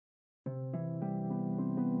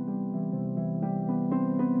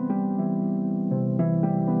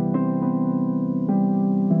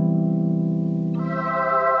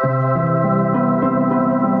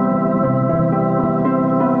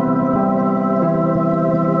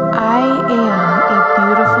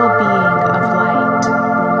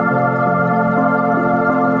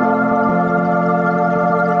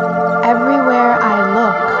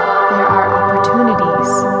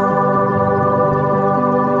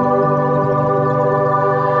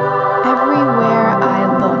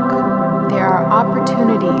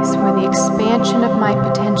possibilities for the expansion of my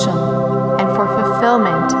potential and for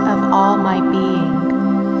fulfillment of all my being.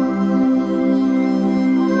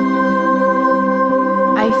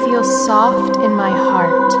 I feel soft in my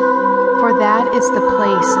heart, for that is the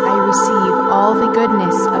place I receive all the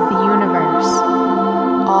goodness of the universe,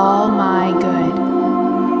 all my